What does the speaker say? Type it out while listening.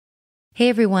Hey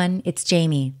everyone, it's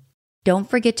Jamie. Don't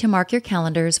forget to mark your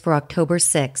calendars for October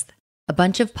 6th. A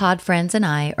bunch of pod friends and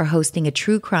I are hosting a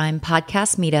true crime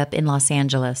podcast meetup in Los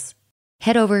Angeles.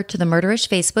 Head over to the Murderish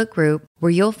Facebook group where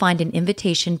you'll find an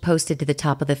invitation posted to the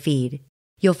top of the feed.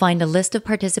 You'll find a list of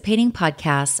participating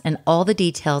podcasts and all the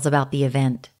details about the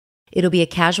event. It'll be a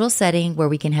casual setting where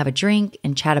we can have a drink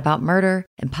and chat about murder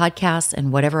and podcasts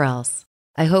and whatever else.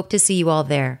 I hope to see you all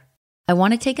there. I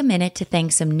want to take a minute to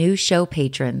thank some new show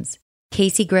patrons.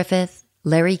 Casey Griffith,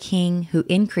 Larry King, who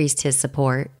increased his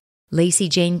support, Lacey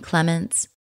Jane Clements,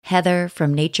 Heather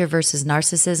from Nature vs.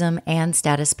 Narcissism and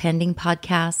Status Pending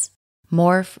podcasts,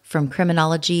 Morph from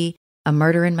Criminology, A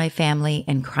Murder in My Family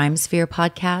and Crime Sphere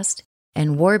podcast,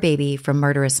 and War Baby from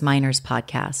Murderous Minors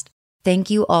podcast. Thank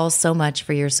you all so much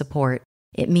for your support.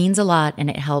 It means a lot and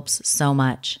it helps so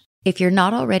much. If you're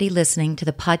not already listening to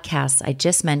the podcasts I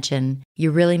just mentioned,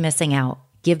 you're really missing out.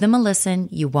 Give them a listen,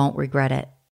 you won't regret it.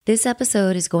 This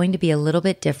episode is going to be a little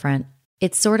bit different.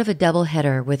 It's sort of a double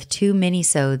header with 2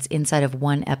 mini-sodes inside of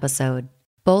one episode.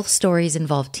 Both stories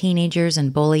involve teenagers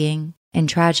and bullying, and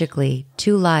tragically,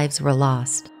 2 lives were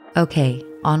lost. Okay,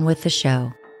 on with the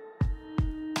show.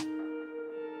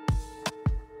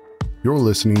 You're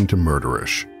listening to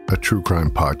Murderish, a true crime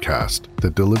podcast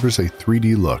that delivers a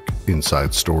 3D look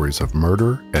inside stories of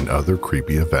murder and other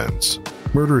creepy events.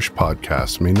 Murderish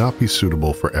podcasts may not be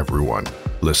suitable for everyone.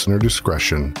 Listener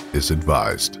discretion is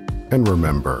advised. And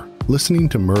remember, listening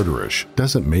to Murderish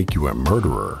doesn't make you a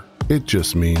murderer. It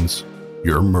just means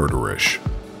you're murderish.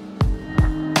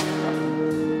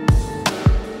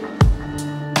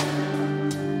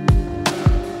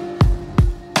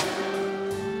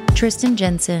 Tristan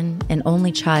Jensen, an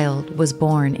only child, was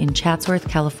born in Chatsworth,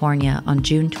 California on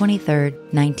June 23,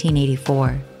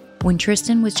 1984. When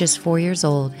Tristan was just 4 years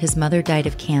old, his mother died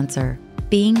of cancer.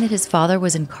 Being that his father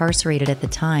was incarcerated at the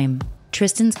time,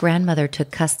 Tristan's grandmother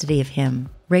took custody of him,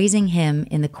 raising him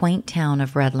in the quaint town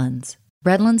of Redlands.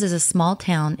 Redlands is a small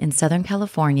town in Southern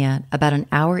California, about an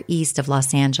hour east of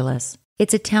Los Angeles.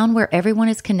 It's a town where everyone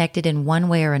is connected in one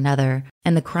way or another,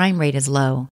 and the crime rate is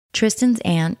low. Tristan's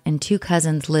aunt and 2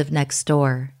 cousins lived next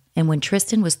door, and when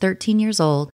Tristan was 13 years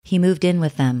old, he moved in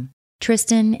with them.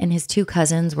 Tristan and his 2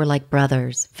 cousins were like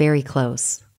brothers, very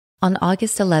close. On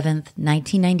August 11th,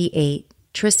 1998,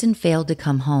 Tristan failed to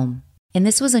come home, and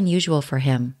this was unusual for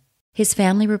him. His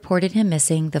family reported him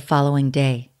missing the following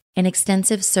day. An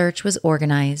extensive search was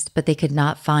organized, but they could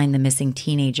not find the missing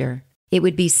teenager. It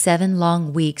would be 7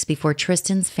 long weeks before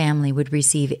Tristan's family would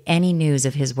receive any news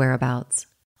of his whereabouts.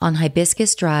 On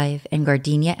Hibiscus Drive and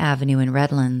Gardenia Avenue in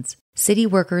Redlands, city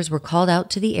workers were called out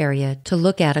to the area to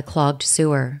look at a clogged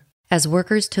sewer. As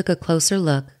workers took a closer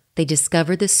look, they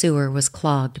discovered the sewer was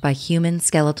clogged by human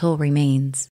skeletal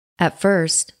remains. At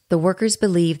first, the workers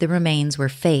believed the remains were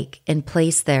fake and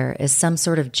placed there as some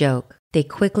sort of joke. They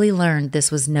quickly learned this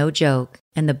was no joke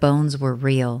and the bones were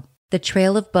real. The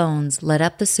trail of bones led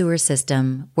up the sewer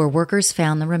system where workers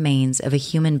found the remains of a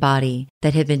human body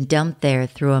that had been dumped there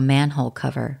through a manhole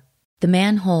cover. The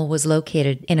manhole was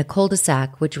located in a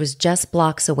cul-de-sac which was just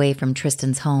blocks away from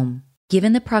Tristan's home.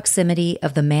 Given the proximity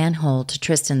of the manhole to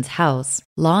Tristan's house,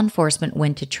 law enforcement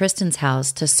went to Tristan's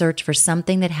house to search for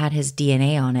something that had his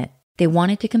DNA on it. They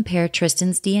wanted to compare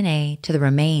Tristan's DNA to the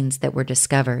remains that were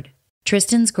discovered.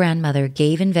 Tristan's grandmother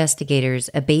gave investigators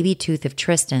a baby tooth of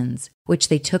Tristan's, which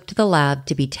they took to the lab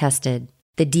to be tested.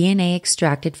 The DNA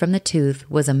extracted from the tooth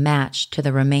was a match to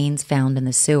the remains found in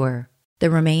the sewer. The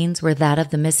remains were that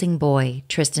of the missing boy,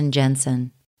 Tristan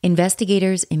Jensen.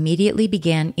 Investigators immediately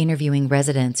began interviewing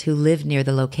residents who lived near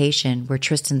the location where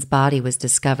Tristan's body was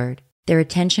discovered. Their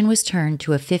attention was turned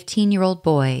to a 15-year-old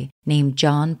boy named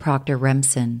John Proctor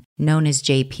Remsen, known as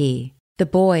JP. The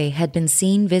boy had been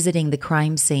seen visiting the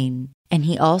crime scene, and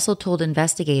he also told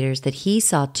investigators that he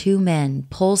saw 2 men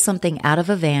pull something out of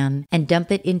a van and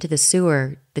dump it into the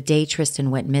sewer the day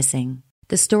Tristan went missing.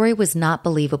 The story was not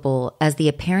believable as the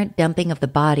apparent dumping of the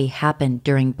body happened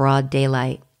during broad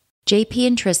daylight. JP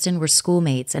and Tristan were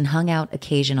schoolmates and hung out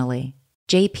occasionally.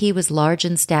 JP was large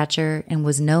in stature and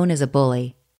was known as a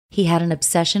bully. He had an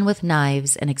obsession with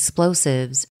knives and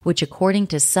explosives, which according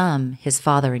to some, his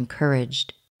father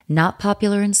encouraged. Not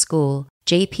popular in school,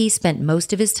 JP spent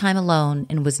most of his time alone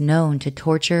and was known to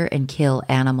torture and kill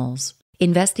animals.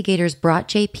 Investigators brought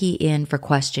JP in for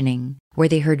questioning, where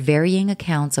they heard varying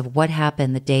accounts of what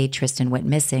happened the day Tristan went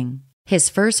missing. His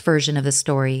first version of the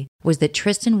story was that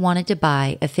Tristan wanted to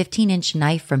buy a 15-inch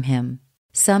knife from him.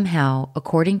 Somehow,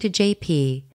 according to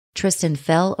JP, Tristan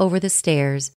fell over the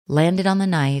stairs, landed on the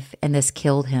knife, and this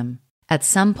killed him. At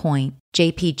some point,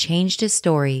 JP changed his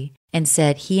story and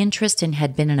said he and Tristan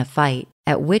had been in a fight,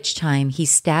 at which time he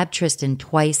stabbed Tristan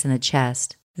twice in the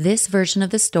chest. This version of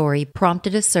the story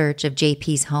prompted a search of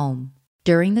JP's home.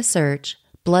 During the search,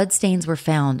 bloodstains were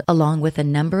found along with a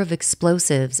number of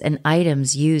explosives and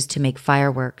items used to make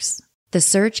fireworks. The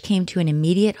search came to an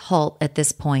immediate halt at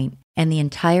this point, and the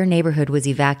entire neighborhood was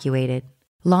evacuated.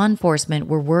 Law enforcement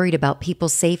were worried about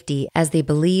people's safety as they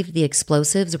believed the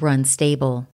explosives were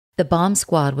unstable. The bomb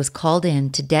squad was called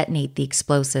in to detonate the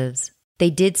explosives. They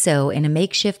did so in a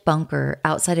makeshift bunker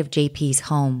outside of JP's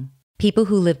home. People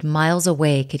who lived miles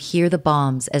away could hear the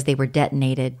bombs as they were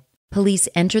detonated. Police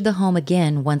entered the home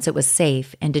again once it was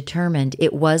safe and determined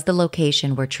it was the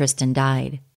location where Tristan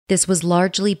died. This was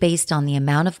largely based on the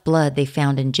amount of blood they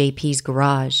found in JP's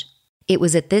garage. It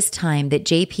was at this time that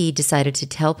JP decided to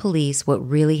tell police what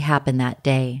really happened that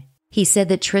day. He said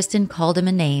that Tristan called him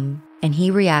a name, and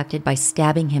he reacted by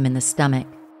stabbing him in the stomach.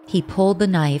 He pulled the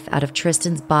knife out of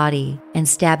Tristan's body and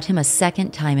stabbed him a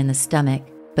second time in the stomach,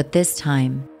 but this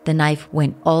time, the knife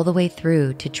went all the way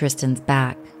through to Tristan's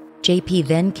back. JP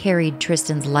then carried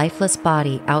Tristan's lifeless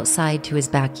body outside to his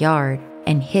backyard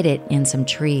and hid it in some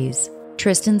trees.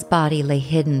 Tristan's body lay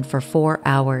hidden for 4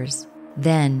 hours.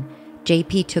 Then,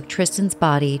 JP took Tristan's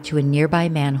body to a nearby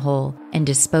manhole and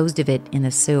disposed of it in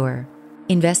the sewer.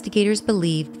 Investigators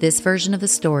believed this version of the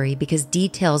story because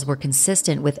details were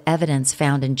consistent with evidence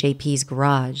found in JP's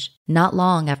garage. Not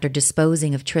long after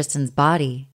disposing of Tristan's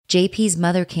body, JP's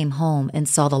mother came home and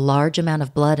saw the large amount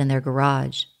of blood in their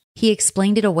garage. He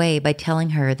explained it away by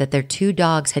telling her that their 2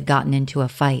 dogs had gotten into a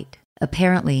fight.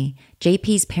 Apparently,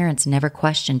 JP's parents never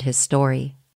questioned his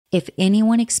story. If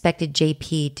anyone expected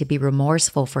JP to be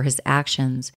remorseful for his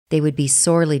actions, they would be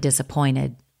sorely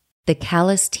disappointed. The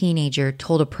callous teenager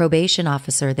told a probation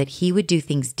officer that he would do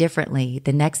things differently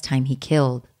the next time he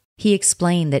killed. He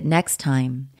explained that next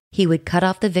time, he would cut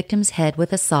off the victim's head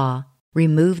with a saw,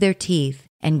 remove their teeth,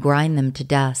 and grind them to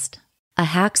dust. A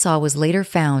hacksaw was later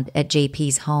found at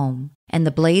JP's home, and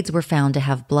the blades were found to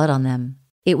have blood on them.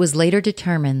 It was later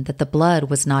determined that the blood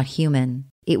was not human,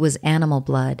 it was animal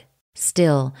blood.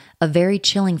 Still, a very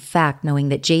chilling fact knowing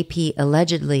that JP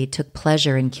allegedly took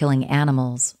pleasure in killing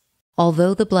animals.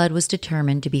 Although the blood was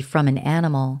determined to be from an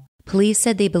animal, police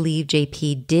said they believe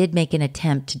JP did make an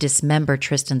attempt to dismember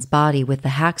Tristan's body with the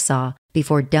hacksaw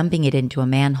before dumping it into a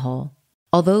manhole.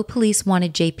 Although police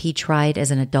wanted JP tried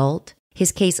as an adult,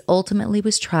 his case ultimately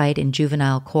was tried in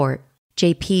juvenile court.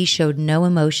 JP showed no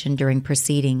emotion during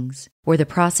proceedings, where the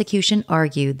prosecution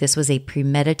argued this was a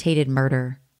premeditated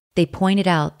murder. They pointed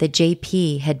out that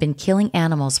JP had been killing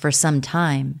animals for some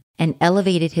time and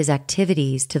elevated his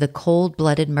activities to the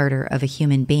cold-blooded murder of a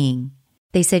human being.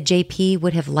 They said JP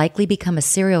would have likely become a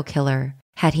serial killer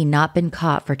had he not been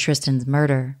caught for Tristan's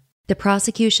murder. The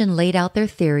prosecution laid out their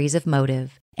theories of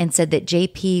motive and said that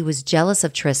JP was jealous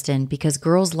of Tristan because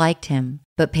girls liked him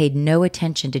but paid no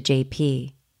attention to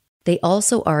JP. They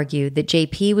also argued that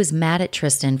JP was mad at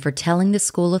Tristan for telling the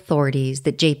school authorities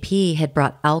that JP had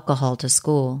brought alcohol to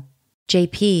school.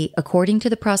 JP, according to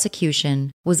the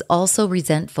prosecution, was also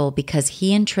resentful because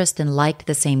he and Tristan liked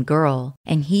the same girl,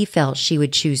 and he felt she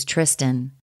would choose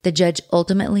Tristan. The judge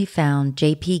ultimately found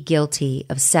JP guilty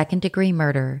of second-degree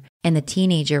murder, and the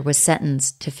teenager was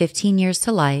sentenced to 15 years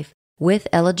to life with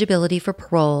eligibility for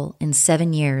parole in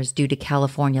 7 years due to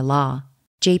California law.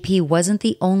 JP wasn't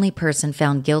the only person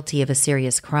found guilty of a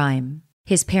serious crime.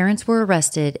 His parents were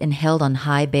arrested and held on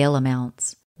high bail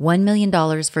amounts, $1 million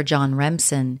for John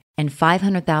Remsen and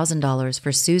 $500,000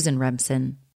 for Susan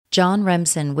Remsen. John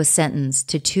Remsen was sentenced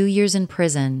to 2 years in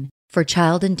prison for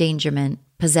child endangerment,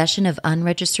 possession of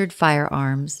unregistered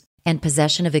firearms, and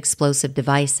possession of explosive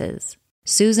devices.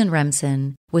 Susan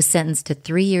Remsen was sentenced to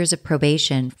 3 years of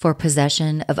probation for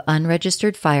possession of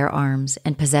unregistered firearms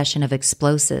and possession of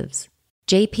explosives.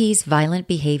 JP's violent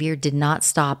behavior did not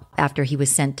stop after he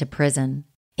was sent to prison.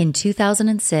 In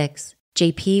 2006,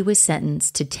 JP was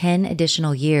sentenced to 10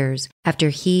 additional years after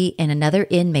he and another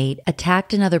inmate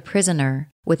attacked another prisoner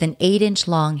with an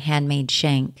 8-inch-long handmade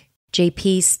shank.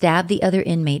 JP stabbed the other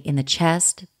inmate in the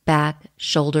chest, back,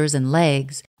 shoulders, and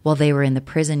legs while they were in the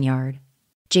prison yard.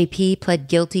 JP pled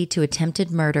guilty to attempted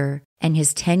murder, and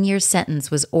his 10-year sentence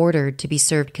was ordered to be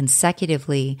served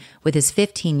consecutively with his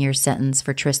 15-year sentence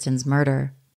for Tristan's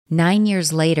murder. 9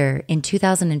 years later, in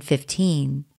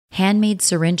 2015, handmade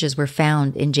syringes were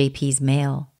found in JP's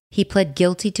mail. He pled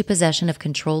guilty to possession of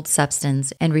controlled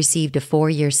substance and received a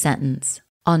 4-year sentence.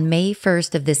 On May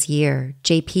 1st of this year,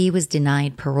 JP was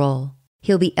denied parole.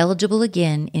 He'll be eligible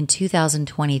again in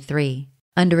 2023.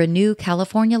 Under a new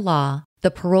California law, The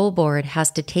parole board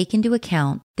has to take into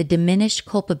account the diminished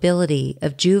culpability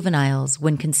of juveniles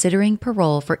when considering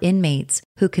parole for inmates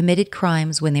who committed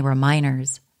crimes when they were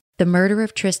minors. The murder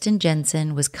of Tristan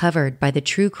Jensen was covered by the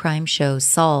true crime show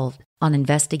Solved on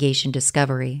Investigation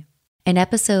Discovery. An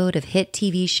episode of hit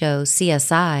TV show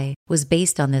CSI was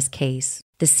based on this case.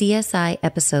 The CSI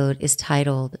episode is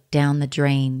titled Down the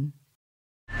Drain.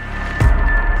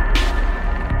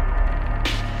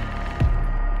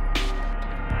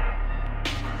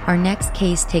 Our next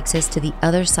case takes us to the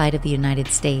other side of the United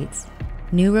States.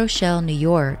 New Rochelle, New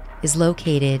York is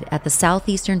located at the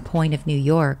southeastern point of New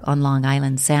York on Long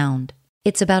Island Sound.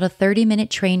 It's about a 30-minute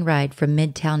train ride from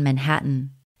Midtown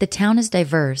Manhattan. The town is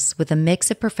diverse, with a mix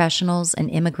of professionals and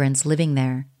immigrants living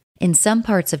there. In some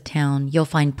parts of town, you'll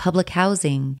find public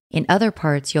housing. In other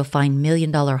parts, you'll find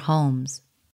million-dollar homes.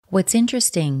 What's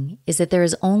interesting is that there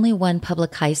is only one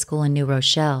public high school in New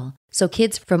Rochelle, so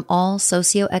kids from all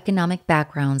socioeconomic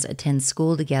backgrounds attend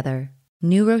school together.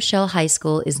 New Rochelle High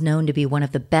School is known to be one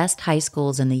of the best high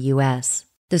schools in the U.S.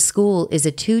 The school is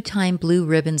a 2-time Blue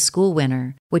Ribbon School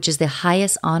winner, which is the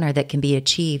highest honor that can be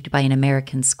achieved by an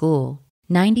American school.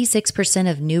 96%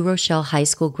 of New Rochelle High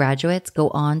School graduates go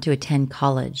on to attend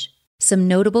college. Some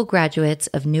notable graduates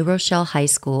of New Rochelle High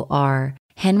School are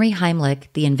Henry Heimlich,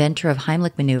 the inventor of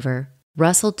Heimlich maneuver,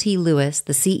 Russell T. Lewis,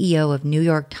 the CEO of New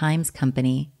York Times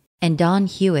Company, and Don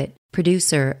Hewitt,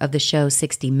 producer of the show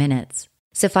 60 Minutes.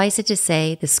 Suffice it to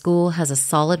say, the school has a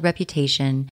solid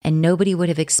reputation, and nobody would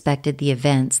have expected the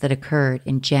events that occurred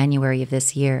in January of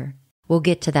this year. We'll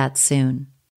get to that soon.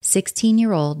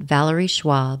 16-year-old Valaree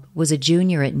Schwab was a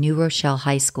junior at New Rochelle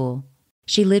High School.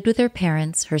 She lived with her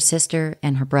parents, her sister,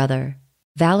 and her brother.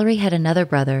 Valaree had another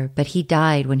brother, but he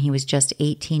died when he was just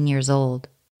 18 years old.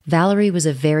 Valaree was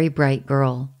a very bright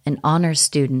girl, an honors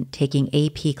student taking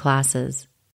AP classes.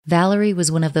 Valaree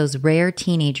was one of those rare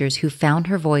teenagers who found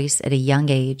her voice at a young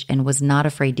age and was not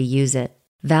afraid to use it.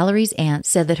 Valaree's aunt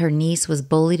said that her niece was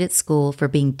bullied at school for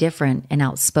being different and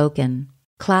outspoken.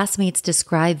 Classmates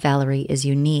described Valaree as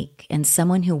unique and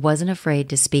someone who wasn't afraid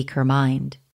to speak her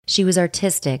mind. She was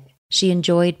artistic. She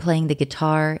enjoyed playing the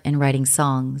guitar and writing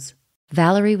songs.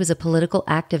 Valaree was a political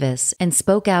activist and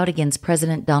spoke out against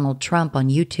President Donald Trump on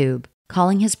YouTube,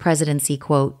 calling his presidency,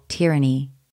 quote,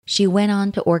 tyranny. She went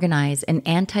on to organize an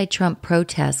anti-Trump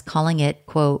protest, calling it,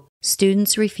 quote,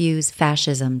 Students Refuse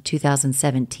Fascism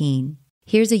 2017.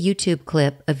 Here's a YouTube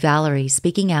clip of Valaree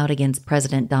speaking out against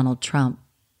President Donald Trump.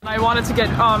 I wanted to get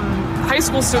high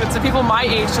school students and people my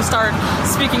age to start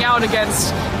speaking out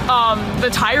against the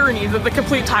tyranny, the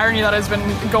complete tyranny that has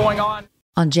been going on.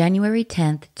 On January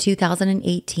 10th,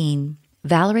 2018,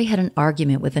 Valaree had an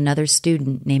argument with another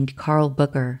student named Carl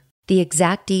Booker. The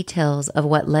exact details of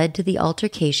what led to the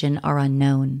altercation are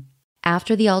unknown.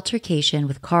 After the altercation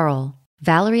with Carl,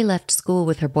 Valaree left school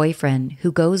with her boyfriend,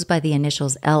 who goes by the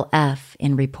initials LF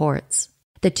in reports.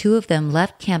 The two of them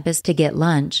left campus to get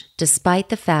lunch, despite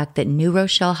the fact that New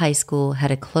Rochelle High School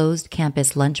had a closed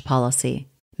campus lunch policy.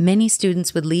 Many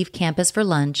students would leave campus for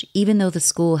lunch, even though the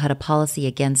school had a policy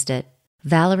against it.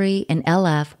 Valaree and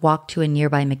LF walked to a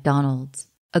nearby McDonald's.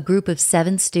 A group of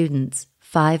 7 students,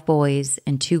 5 boys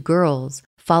and 2 girls,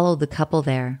 followed the couple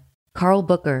there. Carl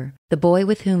Booker, the boy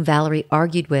with whom Valaree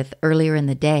argued with earlier in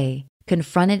the day,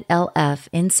 confronted LF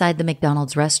inside the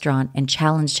McDonald's restaurant and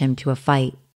challenged him to a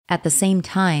fight. At the same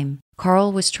time,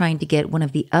 Carl was trying to get one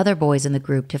of the other boys in the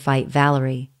group to fight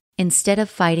Valaree. Instead of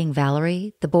fighting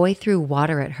Valaree, the boy threw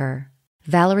water at her.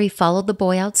 Valaree followed the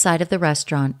boy outside of the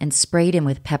restaurant and sprayed him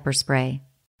with pepper spray.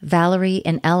 Valaree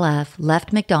and LF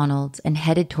left McDonald's and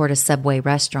headed toward a Subway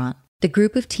restaurant. The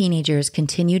group of teenagers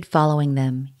continued following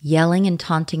them, yelling and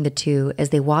taunting the two as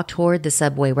they walked toward the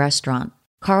Subway restaurant.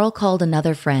 Carl called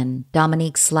another friend,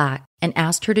 Dominique Slack, and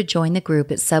asked her to join the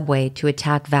group at Subway to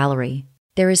attack Valaree.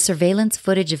 There is surveillance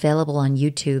footage available on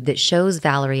YouTube that shows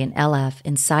Valaree and LF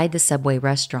inside the Subway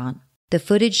restaurant. The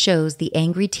footage shows the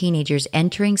angry teenagers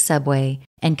entering Subway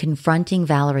and confronting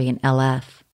Valaree and LF.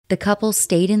 The couple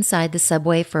stayed inside the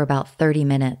Subway for about 30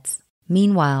 minutes.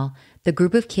 Meanwhile, the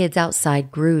group of kids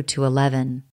outside grew to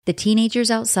 11. The teenagers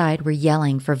outside were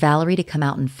yelling for Valaree to come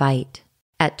out and fight.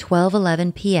 At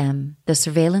 12:11 p.m., the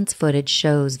surveillance footage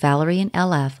shows Valaree and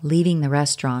LF leaving the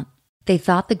restaurant. They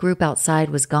thought the group outside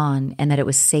was gone and that it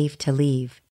was safe to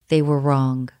leave. They were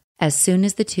wrong. As soon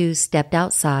as the two stepped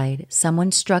outside,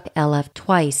 someone struck LF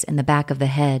twice in the back of the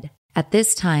head. At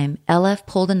this time, LF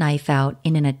pulled a knife out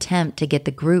in an attempt to get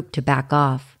the group to back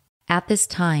off. At this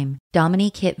time,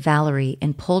 Dominique hit Valaree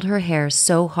and pulled her hair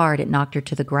so hard it knocked her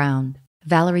to the ground.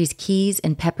 Valaree's keys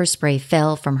and pepper spray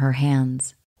fell from her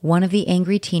hands. One of the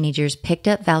angry teenagers picked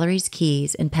up Valaree's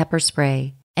keys and pepper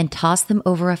spray and tossed them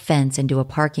over a fence into a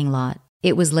parking lot.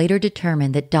 It was later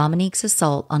determined that Dominique's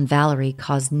assault on Valaree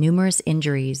caused numerous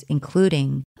injuries,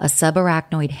 including a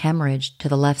subarachnoid hemorrhage to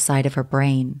the left side of her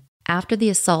brain. After the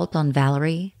assault on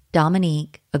Valaree,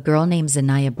 Dominique, a girl named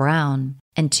Zanaya Brown,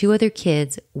 and 2 other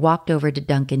kids walked over to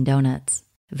Dunkin' Donuts.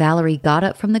 Valaree got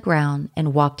up from the ground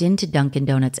and walked into Dunkin'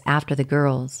 Donuts after the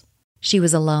girls. She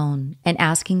was alone and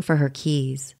asking for her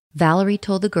keys. Valaree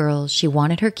told the girls she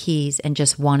wanted her keys and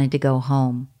just wanted to go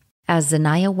home. As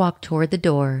Zanaya walked toward the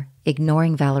door,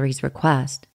 ignoring Valaree's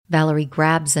request, Valaree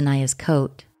grabbed Zanaya's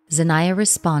coat. Zanaya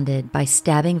responded by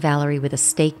stabbing Valaree with a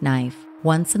steak knife,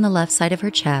 once in the left side of her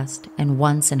chest and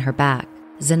once in her back.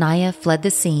 Zanaya fled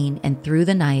the scene and threw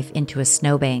the knife into a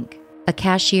snowbank. A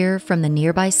cashier from the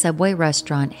nearby Subway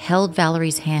restaurant held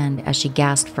Valaree's hand as she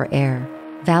gasped for air.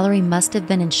 Valaree must have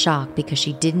been in shock because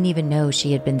she didn't even know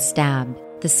she had been stabbed.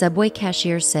 The Subway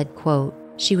cashier said, quote,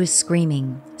 "She was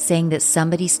screaming, saying that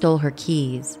somebody stole her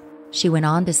keys." She went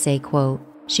on to say, quote,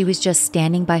 "She was just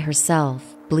standing by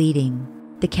herself, bleeding."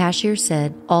 The cashier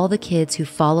said all the kids who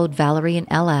followed Valaree and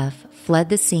LF fled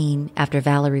the scene after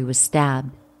Valaree was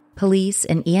stabbed. Police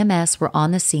and EMS were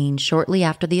on the scene shortly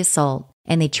after the assault,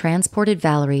 and they transported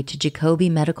Valaree to Jacoby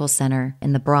Medical Center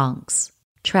in the Bronx.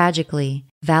 Tragically,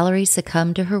 Valaree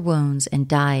succumbed to her wounds and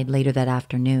died later that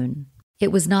afternoon.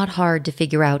 It was not hard to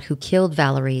figure out who killed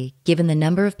Valaree, given the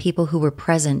number of people who were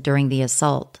present during the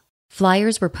assault.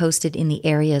 Flyers were posted in the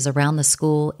areas around the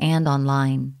school and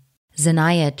online.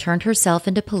 Zanaya turned herself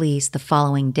into police the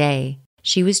following day.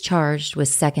 She was charged with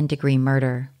second-degree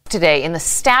murder. Today, in the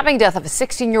stabbing death of a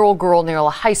 16-year-old girl near a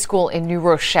high school in New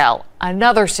Rochelle,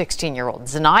 another 16-year-old,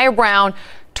 Zanaya Brown,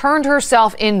 turned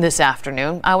herself in this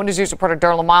afternoon. Eyewitness News reporter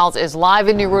Darla Miles is live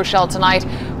in New Rochelle tonight,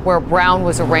 where Brown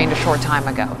was arraigned a short time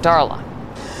ago. Darla.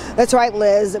 That's right,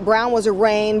 Liz. Brown was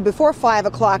arraigned before 5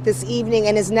 o'clock this evening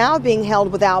and is now being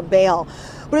held without bail.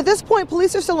 But at this point,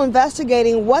 police are still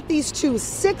investigating what these 2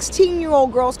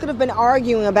 16-year-old girls could have been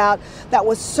arguing about that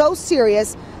was so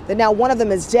serious that now one of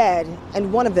them is dead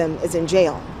and one of them is in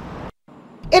jail.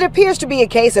 It appears to be a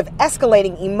case of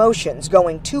escalating emotions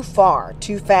going too far,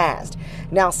 too fast.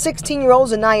 Now 16-year-old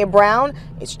Zanaya Brown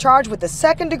is charged with the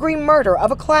second-degree murder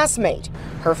of a classmate.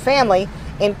 Her family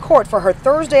in court for her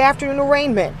Thursday afternoon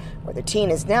arraignment, where the teen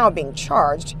is now being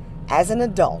charged as an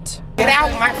adult. Get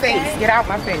out my face. Get out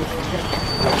my face.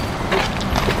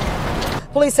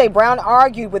 Police say Brown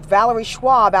argued with Valaree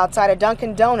Schwab outside a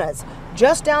Dunkin' Donuts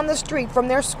just down the street from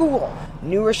their school,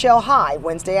 New Rochelle High,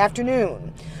 Wednesday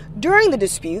afternoon. During the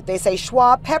dispute, they say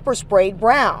Schwab pepper sprayed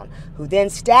Brown, who then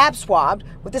stabbed Schwab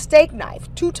with a steak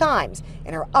knife 2 times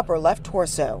in her upper left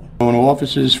torso. When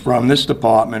officers from this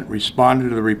department responded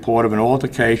to the report of an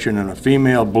altercation and a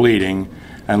female bleeding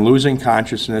and losing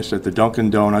consciousness at the Dunkin'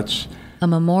 Donuts, a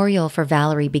memorial for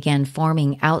Valaree began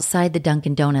forming outside the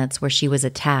Dunkin' Donuts where she was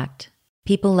attacked.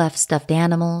 People left stuffed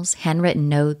animals, handwritten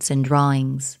notes, and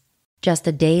drawings. Just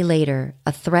a day later,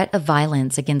 a threat of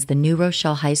violence against the New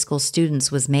Rochelle High School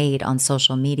students was made on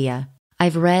social media.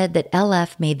 I've read that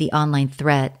LF made the online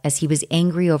threat as he was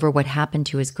angry over what happened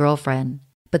to his girlfriend,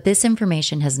 but this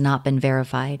information has not been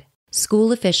verified.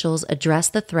 School officials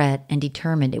addressed the threat and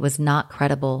determined it was not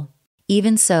credible.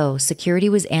 Even so, security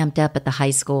was amped up at the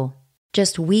high school.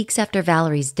 Just weeks after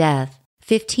Valaree's death,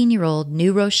 15-year-old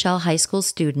New Rochelle High School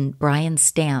student Brian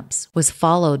Stamps was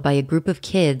followed by a group of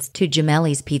kids to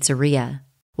Gemelli's Pizzeria.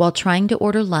 While trying to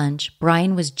order lunch,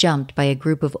 Brian was jumped by a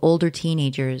group of older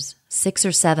teenagers, 6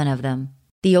 or 7 of them.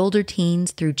 The older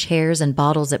teens threw chairs and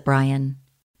bottles at Brian.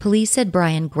 Police said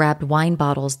Brian grabbed wine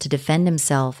bottles to defend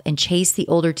himself and chased the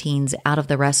older teens out of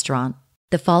the restaurant.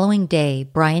 The following day,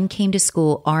 Brian came to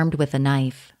school armed with a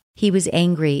knife. He was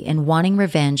angry and wanting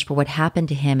revenge for what happened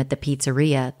to him at the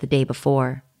pizzeria the day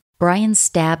before. Brian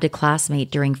stabbed a classmate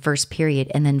during first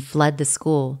period and then fled the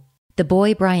school. The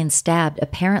boy Brian stabbed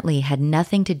apparently had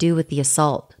nothing to do with the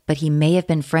assault, but he may have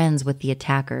been friends with the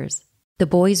attackers. The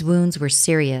boy's wounds were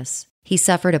serious. He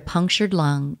suffered a punctured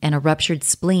lung and a ruptured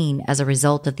spleen as a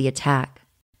result of the attack.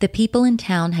 The people in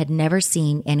town had never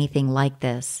seen anything like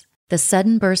this. The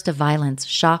sudden burst of violence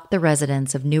shocked the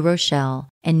residents of New Rochelle,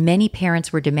 and many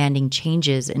parents were demanding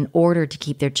changes in order to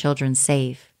keep their children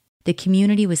safe. The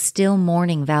community was still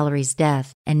mourning Valaree's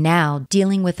death, and now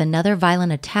dealing with another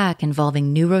violent attack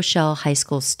involving New Rochelle High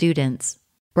School students.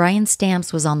 Brian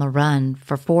Stamps was on the run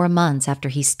for 4 months after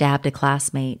he stabbed a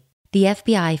classmate. The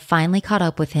FBI finally caught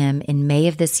up with him in May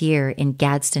of this year in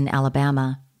Gadsden,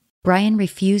 Alabama. Brian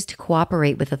refused to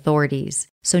cooperate with authorities,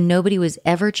 so nobody was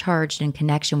ever charged in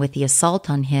connection with the assault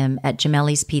on him at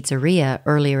Gemelli's Pizzeria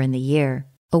earlier in the year.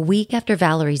 A week after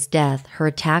Valaree's death, her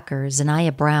attacker,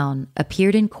 Zanaya Brown,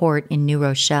 appeared in court in New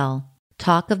Rochelle.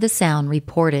 Talk of the Sound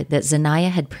reported that Zanaya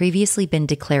had previously been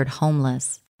declared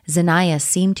homeless. Zanaya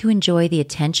seemed to enjoy the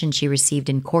attention she received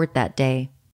in court that day.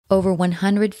 Over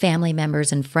 100 family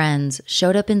members and friends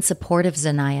showed up in support of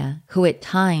Zanaya, who at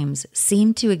times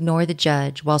seemed to ignore the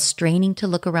judge while straining to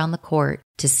look around the court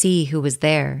to see who was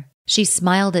there. She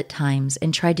smiled at times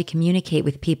and tried to communicate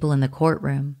with people in the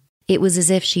courtroom. It was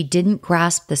as if she didn't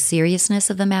grasp the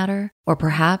seriousness of the matter, or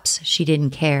perhaps she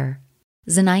didn't care.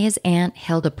 Zanaya's aunt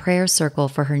held a prayer circle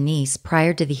for her niece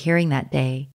prior to the hearing that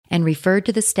day and referred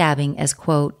to the stabbing as,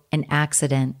 quote, an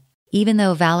accident, even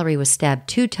though Valaree was stabbed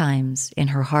 2 times in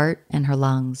her heart and her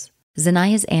lungs.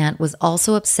 Zanaya's aunt was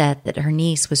also upset that her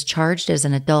niece was charged as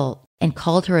an adult and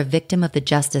called her a victim of the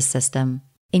justice system.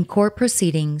 In court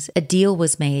proceedings, a deal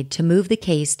was made to move the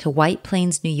case to White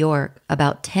Plains, New York,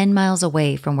 about 10 miles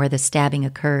away from where the stabbing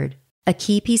occurred. A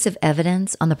key piece of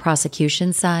evidence on the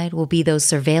prosecution side will be those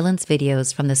surveillance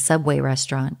videos from the Subway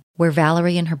restaurant, where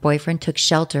Valaree and her boyfriend took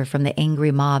shelter from the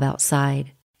angry mob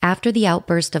outside. After the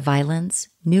outburst of violence,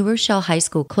 New Rochelle High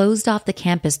School closed off the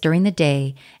campus during the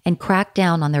day and cracked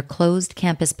down on their closed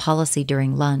campus policy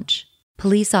during lunch.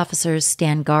 Police officers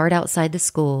stand guard outside the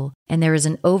school, and there is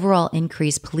an overall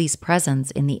increased police presence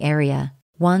in the area.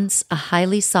 Once a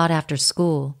highly sought-after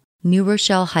school, New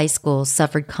Rochelle High School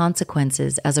suffered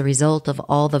consequences as a result of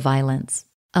all the violence.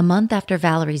 A month after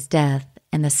Valaree's death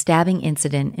and the stabbing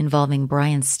incident involving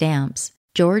Brian Stamps,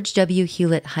 George W.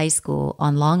 Hewlett High School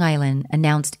on Long Island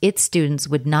announced its students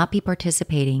would not be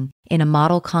participating in a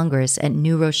model congress at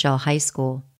New Rochelle High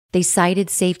School. They cited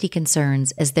safety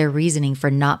concerns as their reasoning for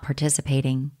not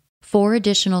participating. 4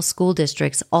 additional school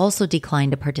districts also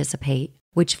declined to participate,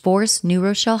 which forced New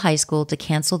Rochelle High School to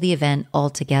cancel the event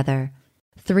altogether.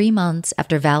 3 months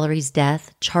after Valaree's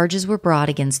death, charges were brought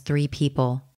against 3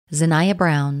 people. Zanaya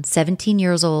Brown, 17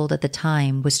 years old at the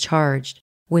time, was charged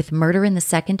with murder in the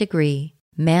 2nd degree,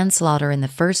 manslaughter in the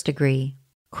 1st degree,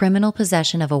 criminal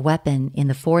possession of a weapon in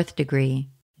the 4th degree,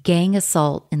 gang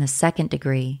assault in the 2nd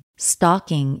degree,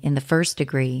 stalking in the 1st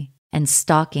degree, and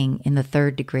stalking in the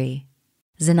 3rd degree.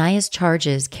 Zanaya's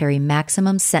charges carry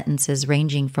maximum sentences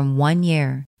ranging from 1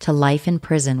 year to life in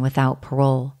prison without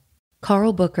parole.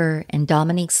 Carl Booker and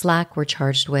Dominique Slack were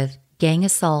charged with gang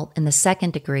assault in the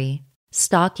 2nd degree,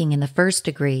 stalking in the 1st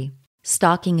degree,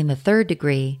 stalking in the 3rd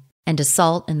degree, and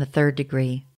assault in the 3rd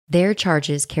degree. Their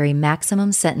charges carry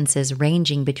maximum sentences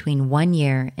ranging between 1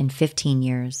 year and 15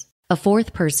 years. A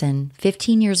 4th person,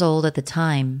 15 years old at the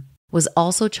time, was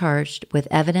also charged with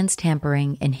evidence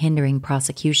tampering and hindering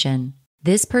prosecution.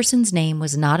 This person's name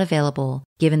was not available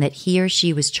given that he or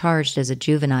she was charged as a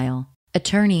juvenile.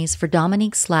 Attorneys for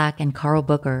Dominique Slack and Carl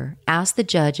Booker asked the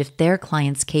judge if their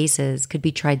clients' cases could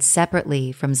be tried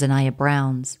separately from Zanaya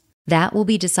Brown's. That will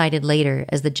be decided later,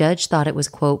 as the judge thought it was,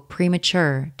 quote,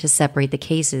 premature to separate the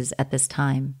cases at this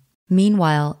time.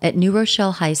 Meanwhile, at New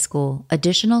Rochelle High School,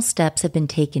 additional steps have been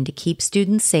taken to keep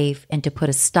students safe and to put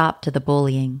a stop to the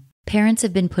bullying. Parents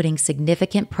have been putting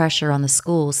significant pressure on the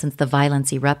school since the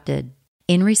violence erupted.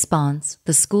 In response,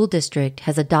 the school district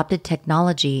has adopted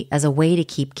technology as a way to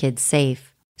keep kids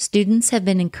safe. Students have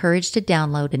been encouraged to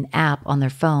download an app on their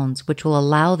phones which will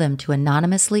allow them to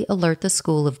anonymously alert the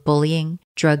school of bullying,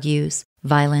 drug use,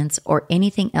 violence, or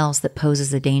anything else that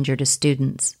poses a danger to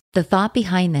students. The thought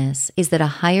behind this is that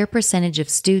a higher percentage of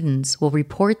students will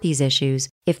report these issues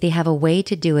if they have a way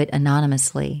to do it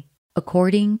anonymously.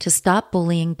 According to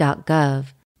StopBullying.gov,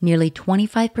 nearly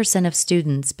 25% of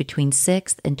students between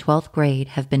 6th and 12th grade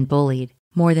have been bullied.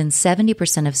 More than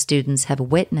 70% of students have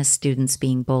witnessed students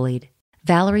being bullied.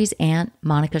 Valaree's aunt,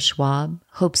 Monica Schwab,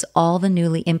 hopes all the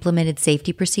newly implemented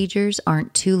safety procedures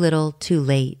aren't too little, too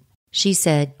late. She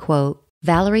said, quote,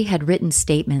 Valaree had written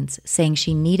statements saying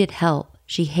she needed help.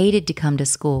 She hated to come to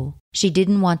school. She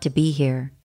didn't want to be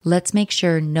here. Let's make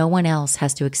sure no one else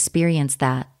has to experience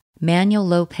that. Manuel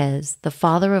Lopez, the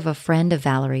father of a friend of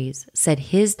Valaree's, said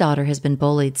his daughter has been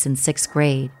bullied since 6th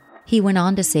grade. He went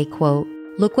on to say, quote,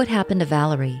 look what happened to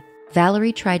Valaree.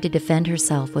 Valaree tried to defend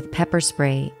herself with pepper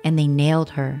spray and they nailed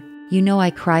her. You know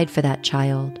I cried for that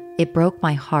child. It broke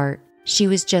my heart. She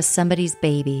was just somebody's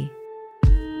baby.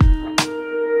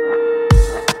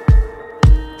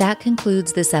 That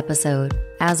concludes this episode.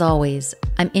 As always,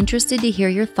 I'm interested to hear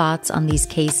your thoughts on these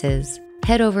cases.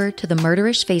 Head over to the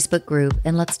Murderish Facebook group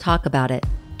and let's talk about it.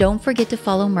 Don't forget to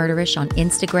follow Murderish on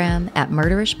Instagram at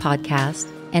Murderish Podcast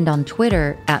and on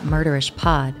Twitter at Murderish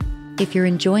Pod. If you're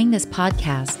enjoying this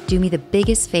podcast, do me the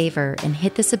biggest favor and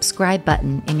hit the subscribe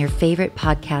button in your favorite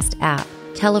podcast app.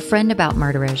 Tell a friend about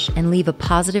Murderish and leave a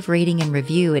positive rating and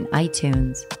review in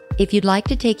iTunes. If you'd like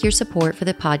to take your support for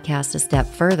the podcast a step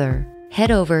further,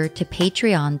 head over to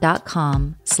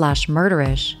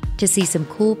patreon.com/murderish to see some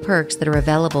cool perks that are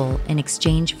available in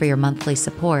exchange for your monthly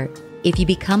support. If you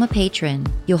become a patron,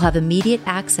 you'll have immediate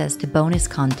access to bonus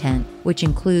content, which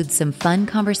includes some fun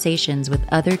conversations with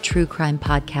other true crime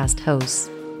podcast hosts.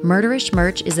 Murderish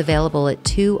merch is available at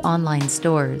 2 online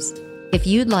stores. If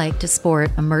you'd like to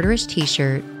sport a Murderish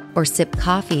t-shirt or sip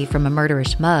coffee from a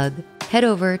Murderish mug, head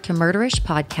over to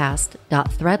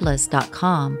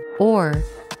murderishpodcast.threadless.com or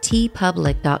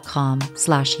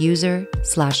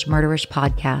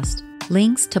tpublic.com/user/murderishpodcast.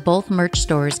 Links to both merch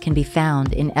stores can be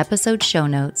found in episode show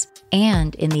notes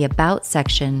and in the About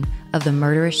section of the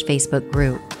Murderish Facebook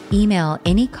group. Email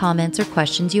any comments or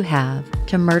questions you have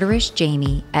to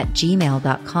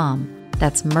murderishjamie@gmail.com.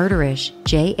 That's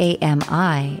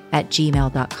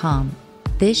murderishjami@gmail.com.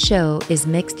 This show is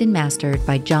mixed and mastered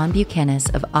by John Buchanan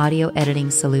of Audio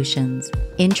Editing Solutions.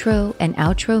 Intro and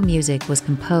outro music was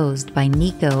composed by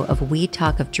Nico of We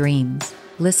Talk of Dreams.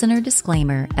 Listener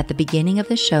disclaimer at the beginning of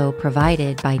the show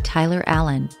provided by Tyler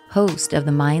Allen, host of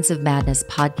the Minds of Madness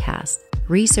podcast.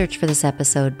 Research for this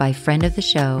episode by friend of the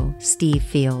show, Steve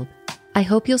Field. I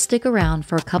hope you'll stick around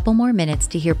for a couple more minutes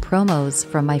to hear promos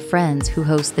from my friends who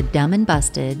host the Dumb and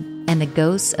Busted and the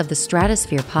Ghosts of the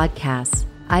Stratosphere podcasts.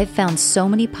 I've found so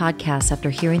many podcasts after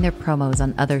hearing their promos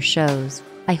on other shows.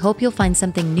 I hope you'll find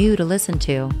something new to listen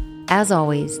to. As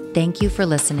always, thank you for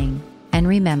listening. And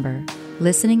remember,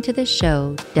 listening to this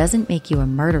show doesn't make you a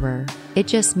murderer. It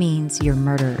just means you're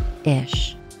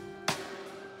murder-ish.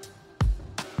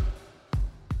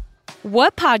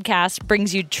 What podcast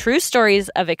brings you true stories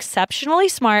of exceptionally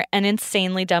smart and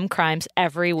insanely dumb crimes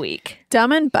every week?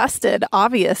 Dumb and Busted,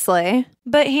 obviously.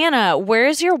 But Hannah,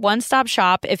 where's your one-stop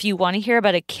shop if you want to hear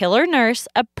about a killer nurse,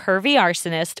 a pervy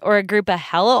arsonist, or a group of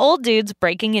hella old dudes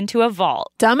breaking into a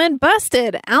vault? Dumb and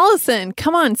Busted. Allison,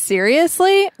 come on,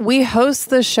 seriously? We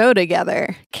host the show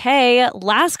together. Okay,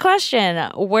 last question.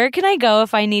 Where can I go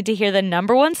if I need to hear the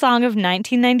 #1 song of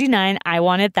 1999, I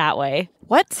Want It That Way?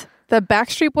 What? The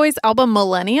Backstreet Boys album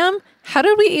Millennium? How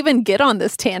did we even get on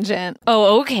this tangent?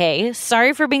 Oh, okay.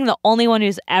 Sorry for being the only one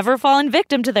who's ever fallen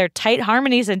victim to their tight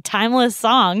harmonies and timeless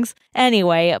songs.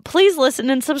 Anyway, please listen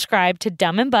and subscribe to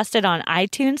Dumb and Busted on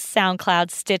iTunes,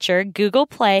 SoundCloud, Stitcher, Google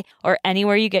Play, or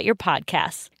anywhere you get your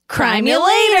podcasts. Crime you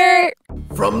later!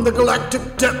 From the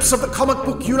galactic depths of the comic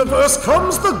book universe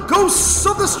comes the Ghosts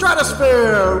of the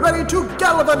Stratosphere, ready to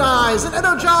galvanize and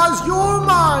energize your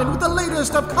mind with the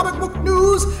latest of comic book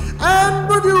news and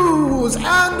reviews.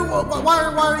 And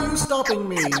why are you stopping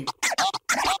me?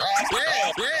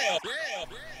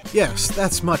 Yes,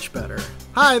 that's much better.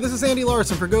 Hi, this is Andy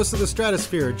Larson for Ghosts of the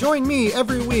Stratosphere. Join me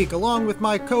every week along with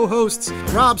my co-hosts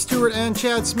Rob Stewart and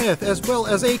Chad Smith, as well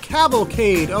as a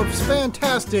cavalcade of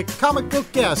fantastic comic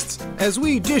book guests as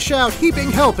we dish out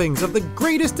heaping helpings of the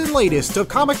greatest and latest of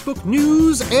comic book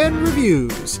news and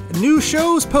reviews. New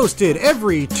shows posted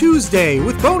every Tuesday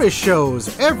with bonus shows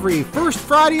every first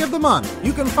Friday of the month.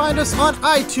 You can find us on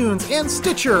iTunes and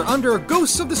Stitcher under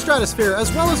Ghosts of the Stratosphere,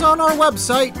 as well as on our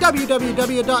website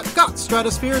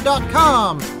www.gotstratosphere.com.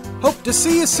 Hope to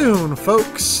see you soon,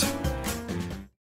 folks.